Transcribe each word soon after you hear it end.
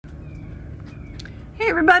Hey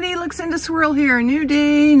everybody, Luxinda Swirl here. New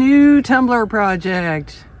day, new tumbler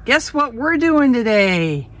project. Guess what we're doing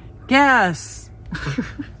today? Guess.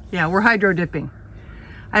 Yeah, we're hydro dipping.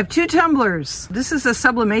 I have two tumblers. This is a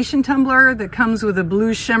sublimation tumbler that comes with a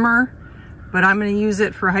blue shimmer, but I'm going to use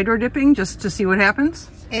it for hydro dipping just to see what happens.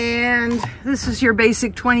 And this is your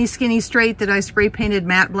basic 20 skinny straight that I spray painted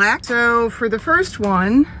matte black. So for the first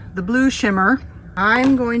one, the blue shimmer,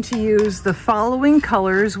 I'm going to use the following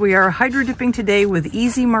colors. We are hydro dipping today with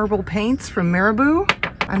Easy Marble paints from Marabu.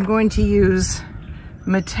 I'm going to use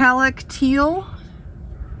metallic teal,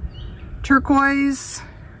 turquoise,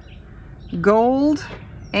 gold,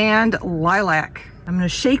 and lilac. I'm going to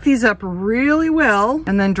shake these up really well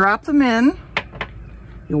and then drop them in.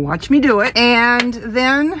 You'll watch me do it. And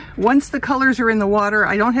then once the colors are in the water,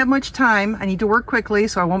 I don't have much time. I need to work quickly,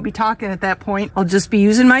 so I won't be talking at that point. I'll just be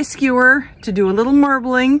using my skewer to do a little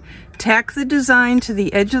marbling, tack the design to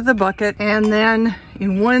the edge of the bucket, and then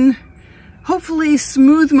in one hopefully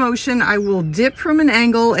smooth motion, I will dip from an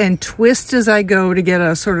angle and twist as I go to get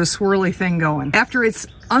a sort of swirly thing going. After it's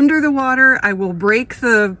under the water, I will break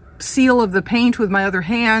the seal of the paint with my other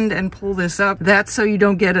hand and pull this up. That's so you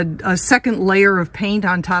don't get a second layer of paint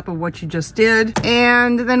on top of what you just did.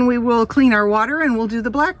 And then we will clean our water and we'll do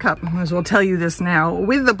the black cup. I might as well tell you this now.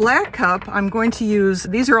 With the black cup, I'm going to use,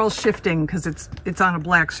 these are all shifting because it's on a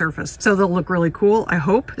black surface. So they'll look really cool, I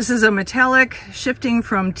hope. This is a metallic shifting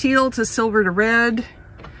from teal to silver to red.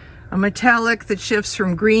 A metallic that shifts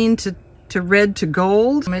from green to red to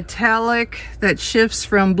gold. A metallic that shifts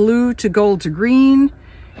from blue to gold to green.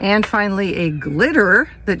 And finally a glitter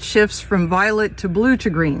that shifts from violet to blue to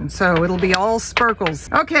green. So it'll be all sparkles.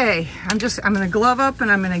 Okay, I'm gonna glove up and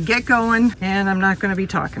I'm gonna get going, and I'm not gonna be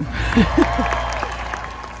talking.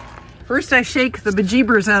 First I shake the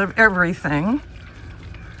bejeebers out of everything.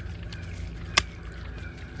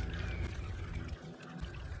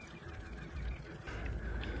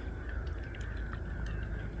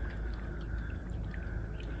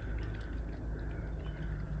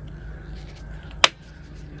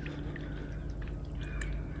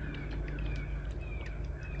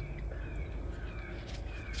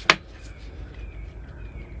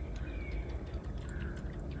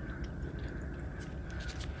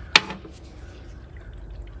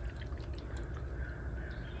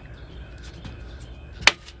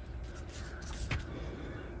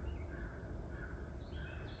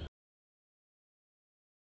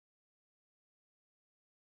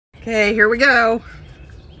 Okay, here we go.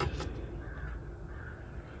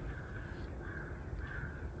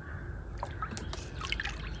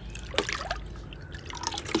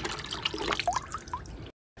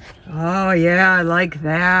 Oh yeah, I like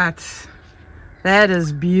that. That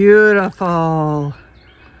is beautiful.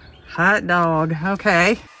 Hot dog,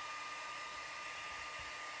 okay.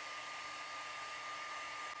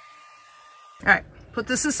 All right, put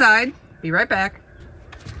this aside, be right back.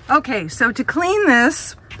 Okay, so to clean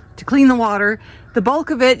this, to clean the water, the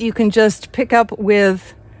bulk of it you can just pick up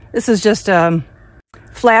with, this is just a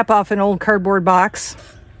flap off an old cardboard box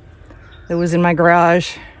that was in my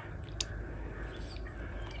garage.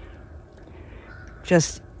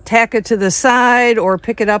 Just tack it to the side or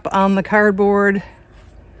pick it up on the cardboard.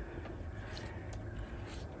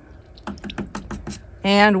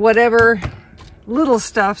 And whatever little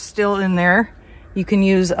stuff still in there, you can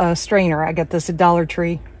use a strainer. I got this at Dollar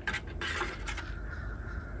Tree.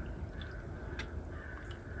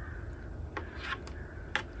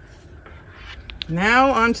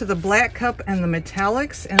 Now onto the black cup and the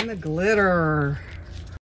metallics and the glitter.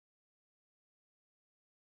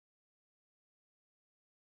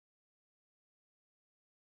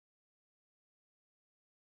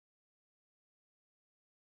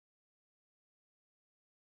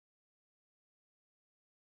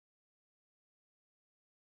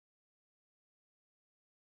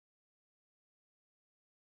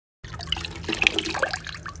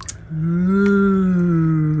 Ooh.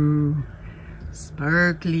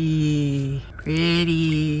 Sparkly,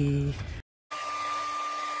 pretty.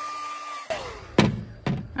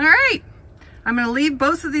 All right, I'm gonna leave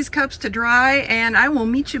both of these cups to dry and I will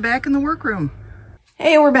meet you back in the workroom.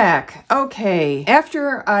 Hey, we're back. Okay,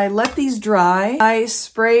 after I let these dry, I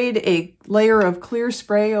sprayed a layer of clear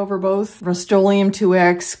spray over both. Rust-Oleum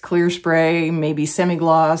 2X, clear spray, maybe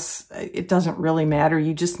semi-gloss. It doesn't really matter.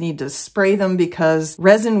 You just need to spray them because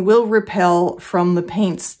resin will repel from the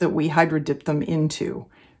paints that we hydro dip them into.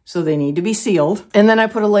 So they need to be sealed. And then I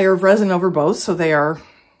put a layer of resin over both so they are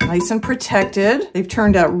nice and protected. They've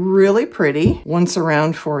turned out really pretty once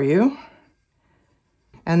around for you.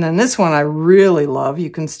 And then this one I really love.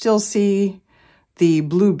 You can still see the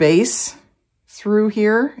blue base through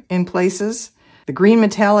here in places. The green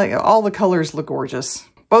metallic, all the colors look gorgeous.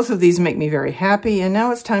 Both of these make me very happy. And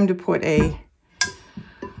now it's time to put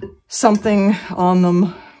something on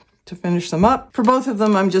them to finish them up. For both of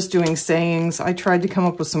them, I'm just doing sayings. I tried to come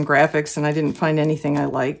up with some graphics and I didn't find anything I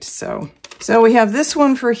liked. So we have this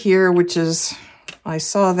one for here, which is, I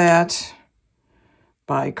saw that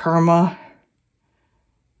by Karma.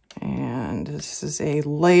 And this is a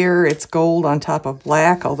layer. It's gold on top of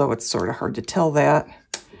black, although it's sort of hard to tell that.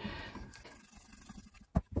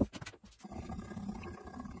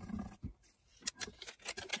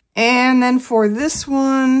 And then for this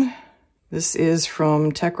one, this is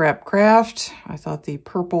from Tech Wrap Craft. I thought the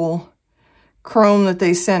purple chrome that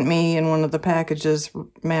they sent me in one of the packages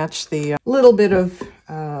matched the little bit of,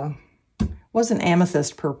 wasn't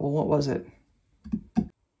amethyst purple, what was it?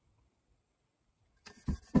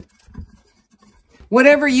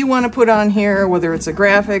 Whatever you want to put on here, whether it's a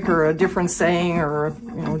graphic or a different saying or,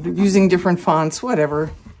 you know, using different fonts,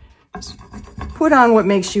 whatever. Just put on what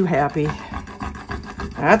makes you happy.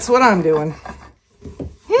 That's what I'm doing.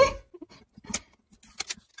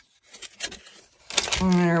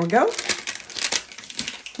 There we go.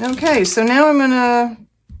 Okay, so now I'm gonna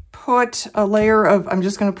put a layer of, I'm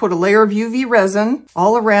just gonna put a layer of UV resin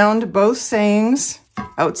all around both sayings,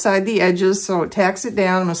 outside the edges, so it tacks it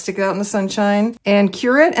down. I'm gonna stick it out in the sunshine and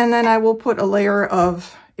cure it, and then I will put a layer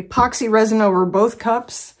of epoxy resin over both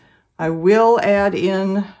cups. I will add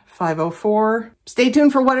in 504. Stay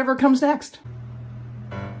tuned for whatever comes next.